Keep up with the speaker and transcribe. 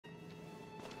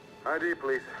ID,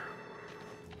 please.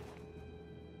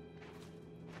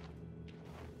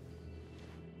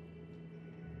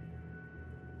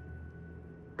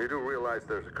 You do realize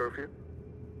there's a curfew?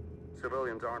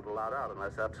 Civilians aren't allowed out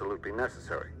unless absolutely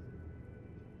necessary.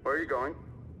 Where are you going?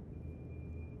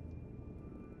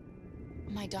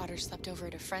 My daughter slept over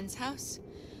at a friend's house.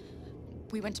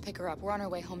 We went to pick her up. We're on our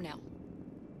way home now.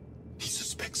 He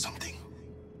suspects something.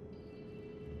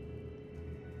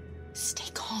 Stay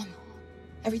calm.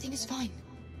 Everything is fine.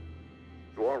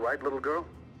 You all right, little girl?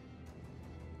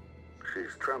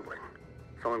 She's trembling.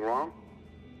 Something wrong?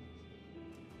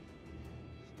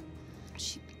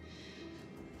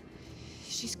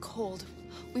 She's cold.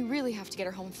 We really have to get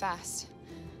her home fast.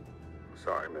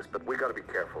 Sorry, miss, but we gotta be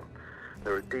careful.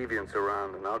 There are deviants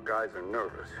around and our guys are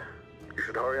nervous. You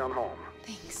should hurry on home.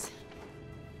 Thanks.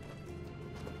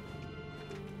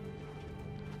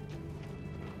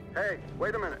 Hey,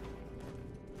 wait a minute.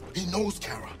 He knows,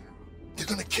 Kara. They're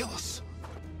gonna kill us.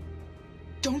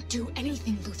 Don't do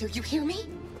anything, Luther. You hear me?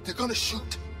 They're gonna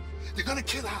shoot. They're gonna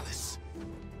kill Alice.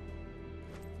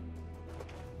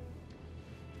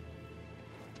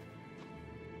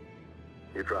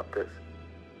 You drop this.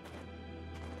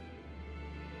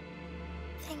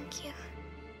 Thank you.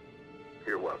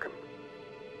 You're welcome.